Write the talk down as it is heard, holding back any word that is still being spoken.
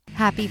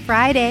Happy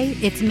Friday.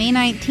 It's May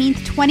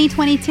 19th,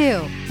 2022,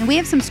 and we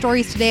have some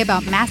stories today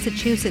about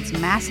Massachusetts'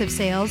 massive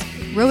sales,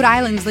 Rhode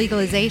Island's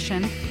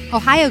legalization,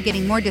 Ohio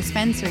getting more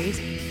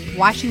dispensaries,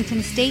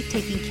 Washington State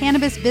taking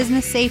cannabis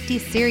business safety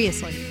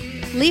seriously,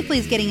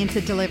 Leafly's getting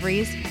into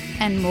deliveries,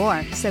 and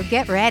more, so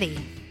get ready.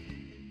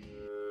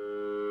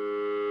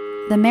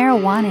 The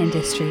marijuana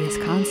industry is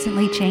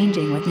constantly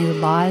changing with new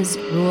laws,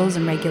 rules,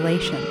 and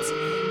regulations,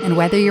 and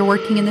whether you're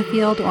working in the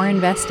field or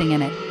investing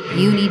in it,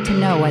 you need to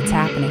know what's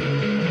happening.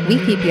 We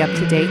keep you up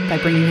to date by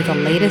bringing you the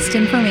latest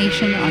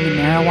information on the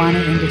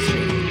marijuana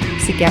industry.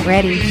 So get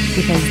ready,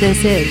 because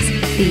this is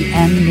the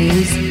M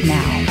News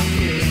Now.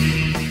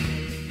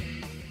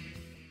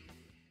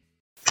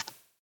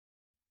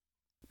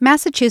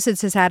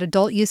 Massachusetts has had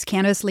adult use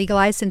cannabis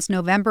legalized since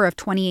November of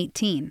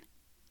 2018.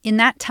 In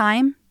that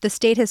time, the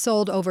state has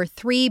sold over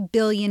 $3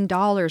 billion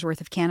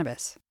worth of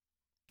cannabis.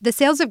 The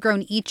sales have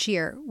grown each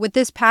year, with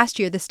this past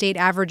year the state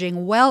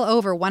averaging well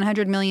over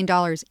 $100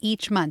 million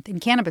each month in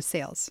cannabis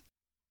sales.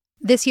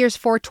 This year's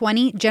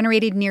 420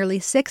 generated nearly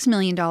 $6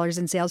 million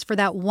in sales for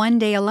that one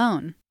day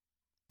alone.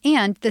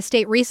 And the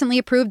state recently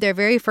approved their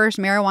very first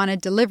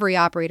marijuana delivery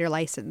operator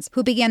license,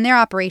 who began their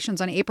operations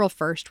on April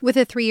 1st with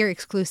a 3-year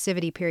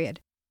exclusivity period.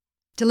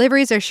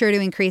 Deliveries are sure to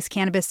increase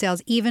cannabis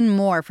sales even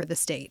more for the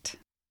state.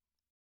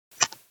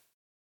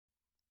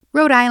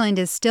 Rhode Island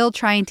is still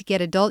trying to get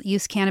adult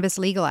use cannabis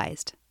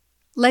legalized.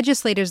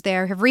 Legislators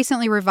there have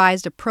recently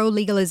revised a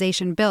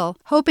pro-legalization bill,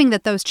 hoping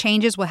that those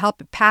changes will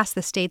help it pass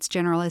the state's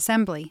General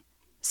Assembly.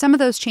 Some of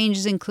those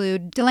changes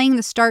include delaying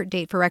the start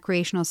date for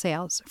recreational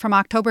sales from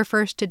October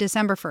 1st to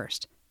December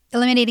 1st,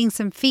 eliminating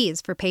some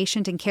fees for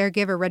patient and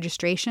caregiver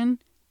registration,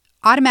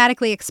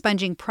 automatically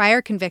expunging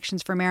prior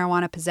convictions for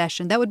marijuana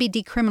possession that would be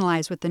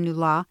decriminalized with the new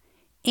law,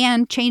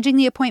 and changing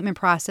the appointment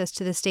process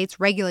to the state's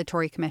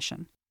regulatory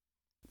commission.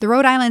 The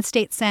Rhode Island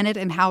State Senate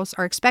and House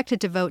are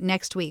expected to vote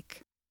next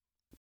week.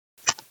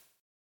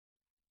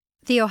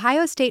 The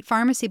Ohio State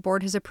Pharmacy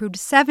Board has approved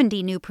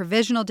 70 new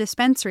provisional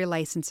dispensary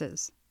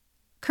licenses.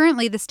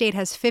 Currently, the state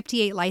has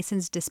 58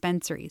 licensed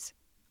dispensaries.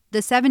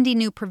 The 70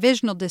 new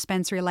provisional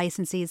dispensary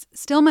licensees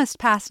still must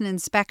pass an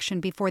inspection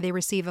before they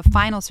receive a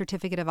final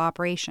certificate of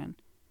operation.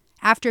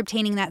 After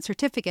obtaining that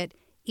certificate,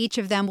 each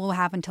of them will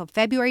have until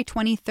February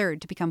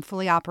 23rd to become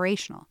fully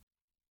operational.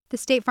 The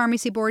State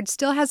Pharmacy Board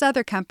still has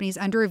other companies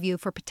under review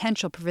for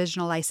potential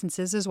provisional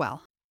licenses as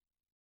well.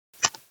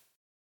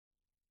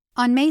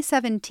 On May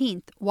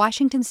 17th,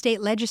 Washington state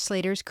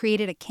legislators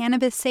created a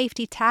cannabis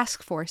safety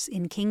task force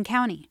in King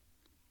County.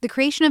 The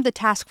creation of the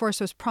task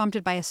force was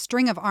prompted by a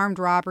string of armed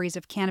robberies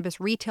of cannabis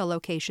retail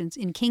locations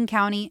in King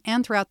County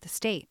and throughout the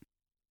state.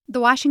 The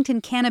Washington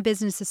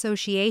Cannabis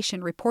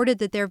Association reported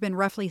that there have been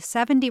roughly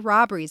 70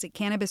 robberies at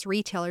cannabis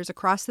retailers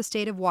across the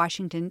state of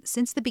Washington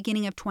since the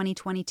beginning of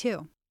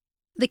 2022.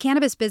 The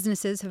cannabis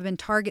businesses have been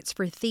targets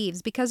for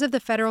thieves because of the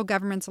federal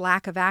government's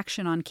lack of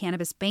action on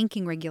cannabis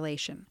banking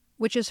regulation,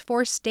 which has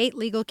forced state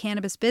legal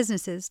cannabis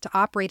businesses to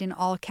operate in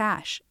all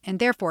cash and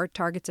therefore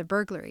targets of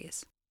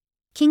burglaries.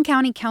 King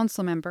County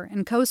Council member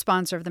and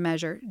co-sponsor of the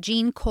measure,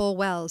 Jean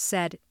Cole-Wells,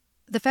 said,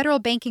 "The federal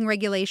banking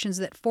regulations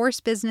that force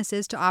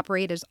businesses to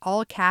operate as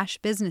all-cash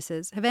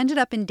businesses have ended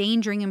up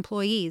endangering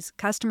employees,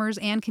 customers,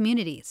 and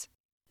communities.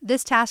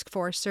 This task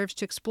force serves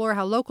to explore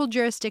how local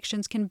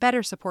jurisdictions can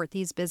better support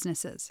these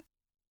businesses."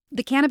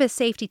 The Cannabis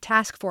Safety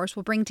Task Force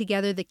will bring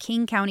together the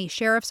King County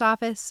Sheriff's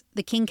Office,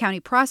 the King County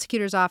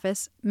Prosecutor's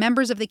Office,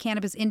 members of the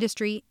cannabis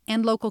industry,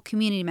 and local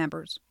community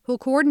members, who will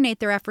coordinate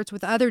their efforts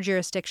with other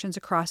jurisdictions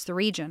across the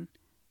region.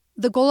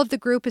 The goal of the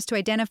group is to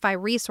identify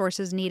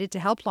resources needed to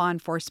help law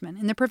enforcement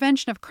in the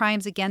prevention of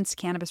crimes against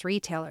cannabis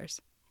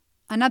retailers.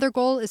 Another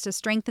goal is to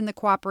strengthen the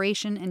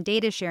cooperation and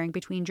data sharing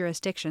between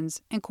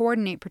jurisdictions and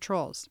coordinate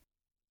patrols.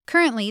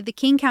 Currently, the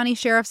King County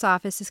Sheriff's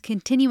Office is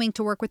continuing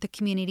to work with the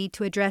community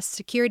to address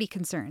security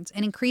concerns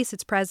and increase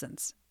its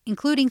presence,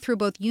 including through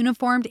both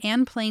uniformed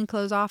and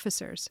plainclothes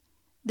officers.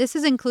 This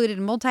has included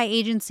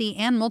multi-agency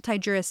and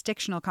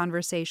multi-jurisdictional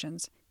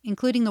conversations,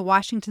 including the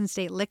Washington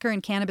State Liquor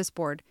and Cannabis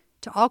Board,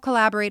 to all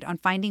collaborate on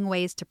finding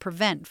ways to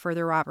prevent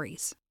further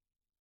robberies.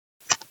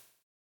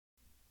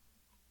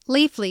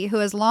 Leafly, who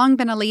has long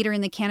been a leader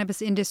in the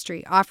cannabis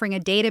industry, offering a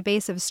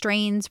database of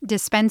strains,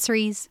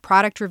 dispensaries,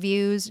 product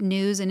reviews,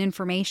 news, and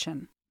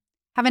information,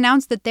 have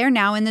announced that they're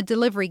now in the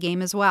delivery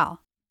game as well.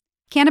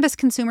 Cannabis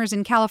consumers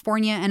in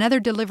California and other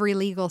delivery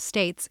legal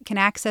states can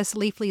access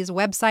Leafly's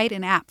website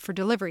and app for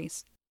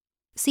deliveries.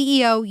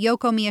 CEO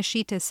Yoko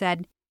Miyashita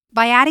said,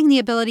 "By adding the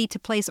ability to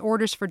place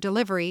orders for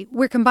delivery,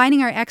 we're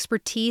combining our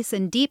expertise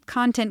and deep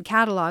content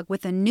catalog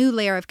with a new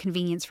layer of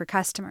convenience for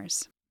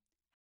customers."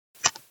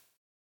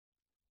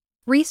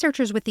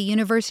 Researchers with the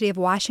University of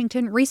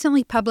Washington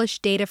recently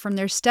published data from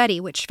their study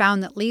which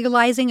found that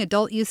legalizing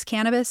adult-use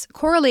cannabis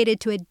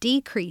correlated to a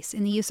decrease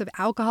in the use of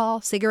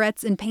alcohol,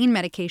 cigarettes, and pain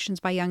medications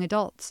by young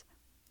adults.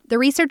 The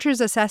researchers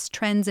assessed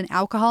trends in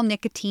alcohol,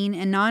 nicotine,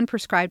 and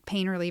non-prescribed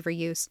pain reliever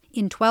use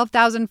in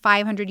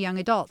 12,500 young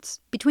adults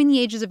between the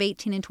ages of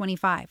 18 and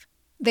 25.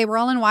 They were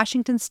all in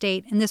Washington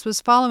state, and this was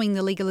following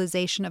the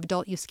legalization of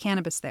adult-use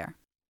cannabis there.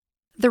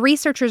 The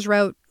researchers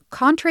wrote,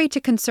 contrary to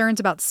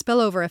concerns about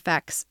spillover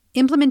effects,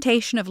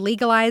 implementation of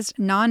legalized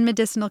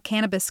non-medicinal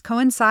cannabis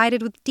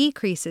coincided with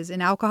decreases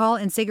in alcohol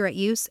and cigarette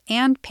use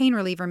and pain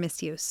reliever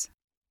misuse.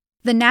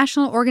 The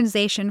National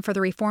Organization for the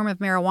Reform of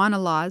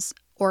Marijuana Laws,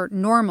 or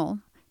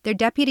NORML, their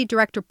deputy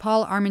director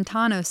Paul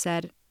Armentano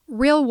said,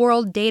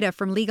 real-world data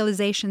from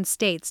legalization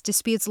states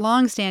disputes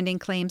long-standing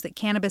claims that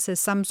cannabis is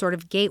some sort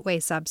of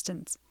gateway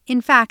substance. In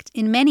fact,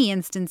 in many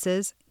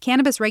instances,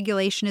 cannabis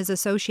regulation is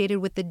associated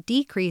with the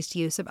decreased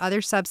use of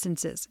other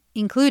substances,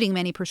 including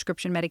many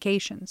prescription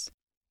medications.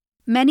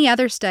 Many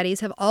other studies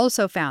have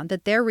also found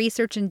that their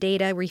research and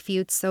data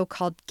refutes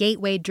so-called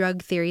gateway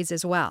drug theories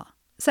as well.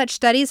 Such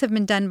studies have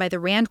been done by the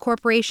RAND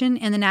Corporation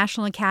and the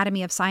National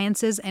Academy of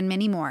Sciences and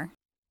many more.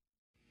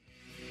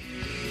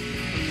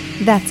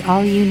 That's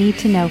all you need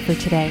to know for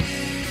today.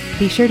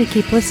 Be sure to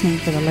keep listening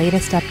for the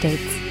latest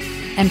updates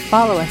and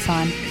follow us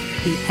on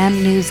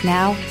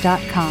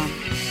themnewsnow.com.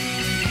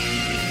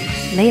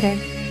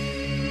 Later.